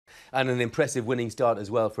And an impressive winning start as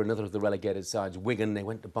well for another of the relegated sides, Wigan. They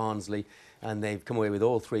went to Barnsley and they've come away with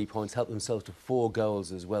all 3 points, helped themselves to 4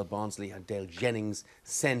 goals as well. Barnsley had Dale Jennings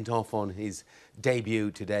sent off on his debut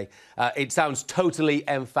today. It sounds totally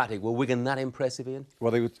emphatic. Were Wigan that impressive, Iain?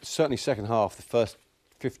 Well, they were certainly second half. The first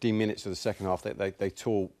 15 minutes of the second half, they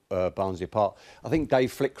tore Barnsley apart. I think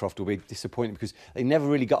Dave Flitcroft will be disappointed because they never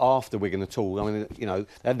really got after Wigan at all. I mean, you know,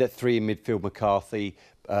 they had that 3 in midfield, McCarthy,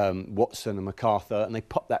 Watson and MacArthur, and they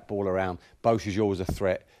popped that ball around. Beauchesneau was a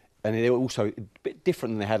threat. And they were also a bit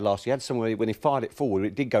different than they had last year. He had somewhere when he fired it forward,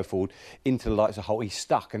 it did go forward into the lights of hole. He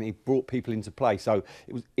stuck and he brought people into play. So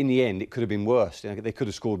it was, in the end, it could have been worse. You know, they could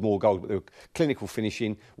have scored more goals, but they were clinical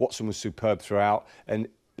finishing. Watson was superb throughout. And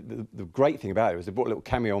the great thing about it was they brought a little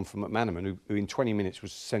cameo on from McManaman, who in 20 minutes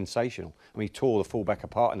was sensational. I mean, he tore the full-back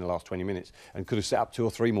apart in the last 20 minutes and could have set up 2 or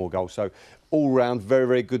 3 more goals. So all-round, very,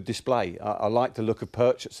 very good display. I like the look of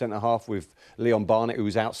Perch at centre-half with Leon Barnett, who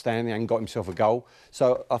was outstanding and got himself a goal.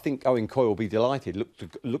 So I think Owen Coyle will be delighted.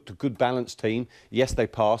 Looked a good balanced team. Yes, they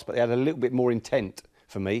passed, but they had a little bit more intent.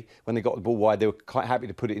 For me, when they got the ball wide, they were quite happy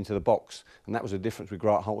to put it into the box, and that was the difference with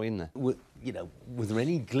Grant Holt in there. You know, was there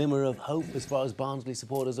any glimmer of hope as far as Barnsley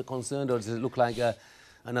supporters are concerned, or does it look like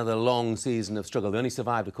another long season of struggle? They only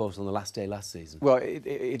survived, of course, on the last day last season. Well,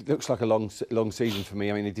 it looks like a long season for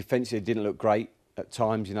me. I mean, the defensively didn't look great at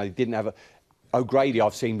times. You know, they didn't have a. O'Grady,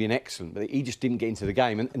 I've seen being excellent, but he just didn't get into the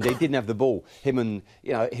game, and they didn't have the ball. Him and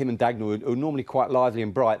Dagnall, who are normally quite lively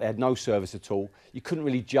and bright, they had no service at all. You couldn't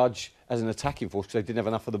really judge as an attacking force because they didn't have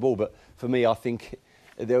enough of the ball. But for me, I think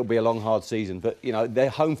there'll be a long, hard season. But you know, their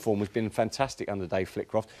home form has been fantastic under Dave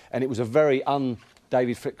Flitcroft, and it was a very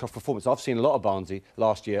un-David Flitcroft performance. I've seen a lot of Barnsley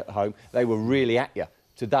last year at home. They were really at you.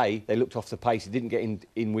 Today, they looked off the pace. He didn't get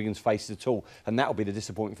in Wigan's faces at all. And that'll be the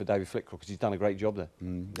disappointment for David Flitcroft because he's done a great job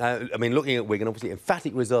there. I mean, looking at Wigan, obviously,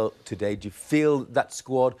 emphatic result today. Do you feel that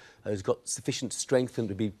squad has got sufficient strength and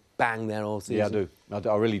to be bang there all season? Yeah, I do.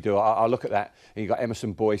 I really do. I look at that. And you've got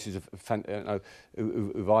Emerson Boyce, who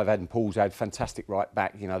I've had and Paul's had, fantastic right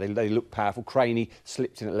back. You know, they look powerful. Craney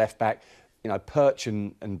slipped in at left back. You know, Perch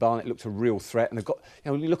and Barnett looked a real threat. And they've got, you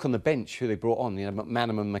know, when you look on the bench, who they brought on, you know,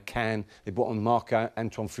 McManaman, McCann, they brought on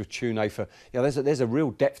Marc-Antoine Fortuné for, you know, there's a real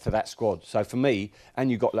depth to that squad. So for me, and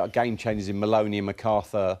you've got like game changers in Maloney and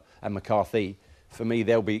MacArthur and McCarthy, for me,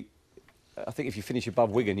 they'll be, I think if you finish above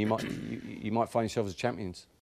Wigan, you might find yourself as champions.